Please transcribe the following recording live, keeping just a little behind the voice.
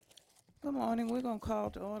Good morning. We're going to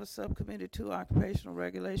call to order Subcommittee 2, Occupational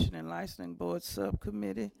Regulation and Licensing Board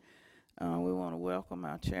Subcommittee. We want to welcome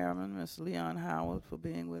our chairman, Ms. Leon Howard, for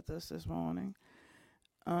being with us this morning.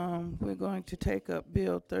 We're going to take up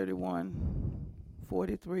Bill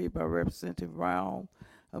 3143 by Representative Rowell,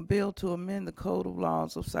 a bill to amend the Code of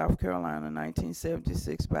Laws of South Carolina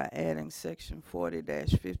 1976 by adding Section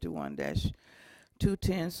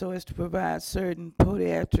 40-51-210 so as to provide certain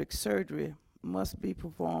podiatric surgery must be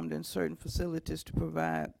performed in certain facilities to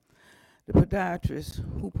provide the podiatrist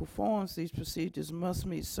who performs these procedures must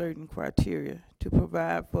meet certain criteria to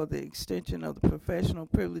provide for the extension of the professional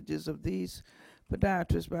privileges of these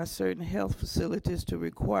podiatrists by certain health facilities to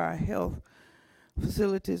require health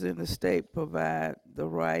facilities in the state provide the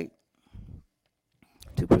right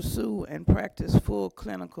to pursue and practice full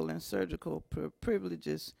clinical and surgical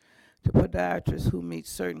privileges to podiatrists who meet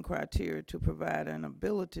certain criteria to provide an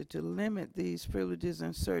ability to limit these privileges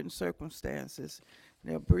in certain circumstances.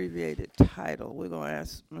 The abbreviated title. We're going to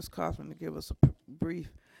ask Ms. Kaufman to give us a brief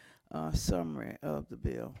summary of the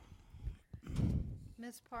bill.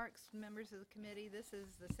 Ms. Parks, members of the committee, this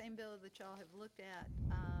is the same bill that y'all have looked at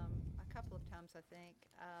a couple of times, I think.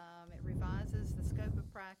 It revises the scope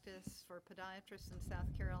of practice for podiatrists in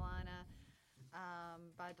South Carolina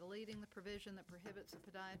by deleting the provision that prohibits a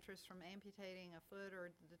podiatrist from amputating a foot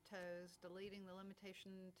or the toes, deleting the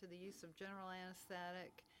limitation to the use of general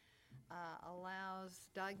anesthetic, allows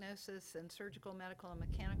diagnosis and surgical, medical, and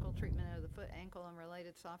mechanical treatment of the foot, ankle, and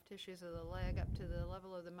related soft tissues of the leg up to the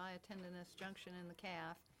level of the myotendinous junction in the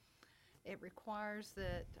calf. It requires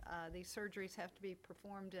that these surgeries have to be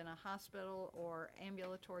performed in a hospital or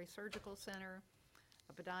ambulatory surgical center.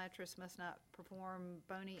 A podiatrist must not perform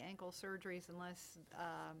bony ankle surgeries unless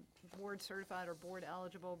board certified or board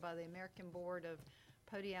eligible by the American Board of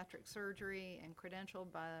Podiatric Surgery and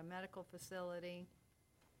credentialed by a medical facility.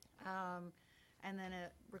 And then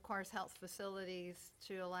it requires health facilities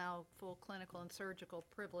to allow full clinical and surgical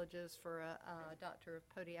privileges for a doctor of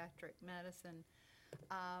podiatric medicine.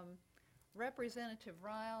 Representative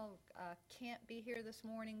Ryle can't be here this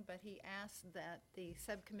morning, but he asked that the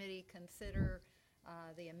subcommittee consider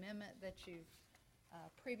the amendment that you've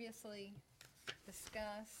previously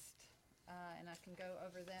discussed, and I can go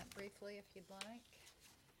over that briefly if you'd like.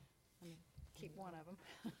 Let me keep one of them.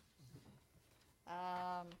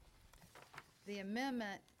 The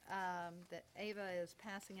amendment that Ava is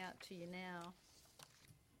passing out to you now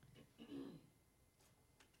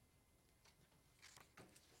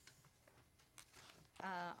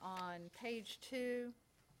on page 2,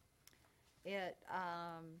 it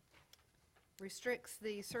restricts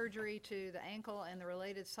the surgery to the ankle and the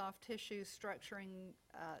related soft tissue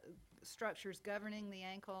structures governing the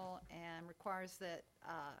ankle, and requires that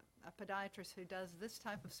a podiatrist who does this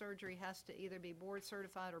type of surgery has to either be board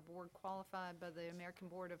certified or board qualified by the American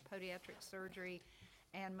Board of Podiatric Surgery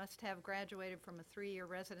and must have graduated from a 3-year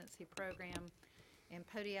residency program in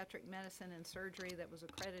podiatric medicine and surgery that was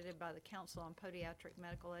accredited by the Council on Podiatric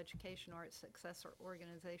Medical Education or its successor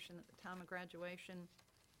organization at the time of graduation.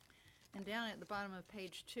 And down at the bottom of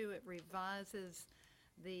page 2, it revises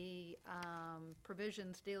the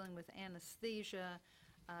provisions dealing with anesthesia.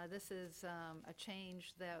 This is a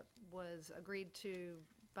change that was agreed to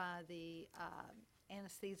by the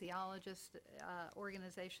anesthesiologist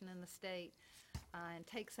organization in the state, and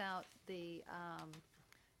takes out the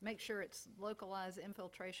make sure it's localized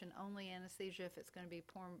infiltration only anesthesia if it's going to be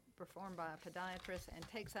performed by a podiatrist, and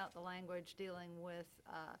takes out the language dealing with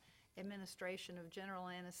administration of general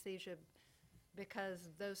anesthesia, because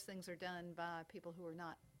those things are done by people who are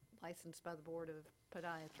not licensed by the Board of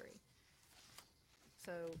Podiatry.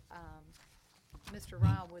 So Mr.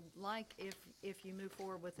 Ryle would like, if you move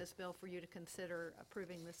forward with this bill, for you to consider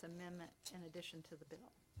approving this amendment in addition to the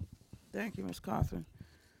bill. Thank you, Ms. Cothran.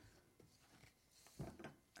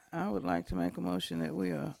 I would like to make a motion that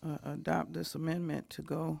we adopt this amendment to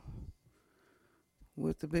go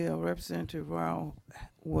with the bill. Representative Rao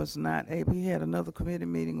was not able, he had another committee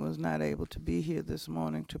meeting, was not able to be here this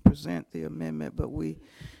morning to present the amendment, but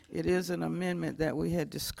it is an amendment that we had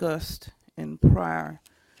discussed in prior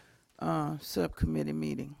subcommittee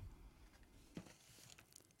meeting.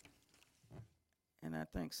 And I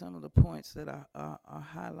think some of the points that are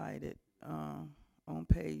highlighted on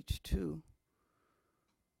page 2,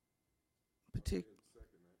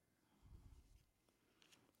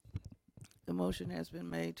 the motion has been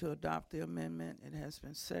made to adopt the amendment. It has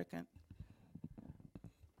been second.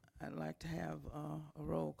 I'd like to have a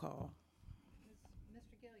roll call.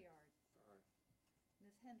 Mr. Gilliard? Aye.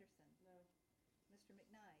 Ms. Henderson? No. Mr.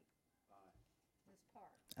 McKnight? Aye. Ms.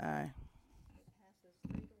 Park? Aye. It passes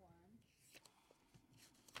 3-1.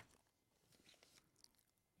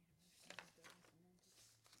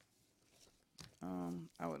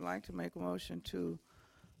 like to make a motion to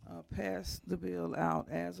pass the bill out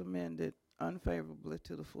as amended unfavorably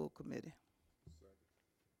to the full committee.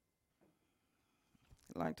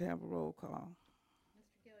 I'd like to have a roll call.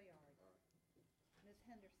 Mr. Gilliard. Ms.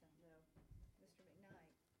 Henderson. No. Mr.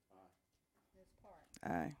 McKnight. Ms. Parks.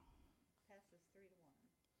 Aye. Passes 3 to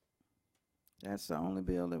 1. That's the only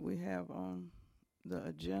bill that we have on the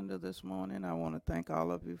agenda this morning. I want to thank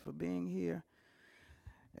all of you for being here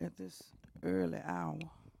at this early hour.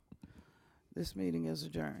 This meeting is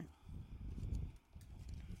adjourned.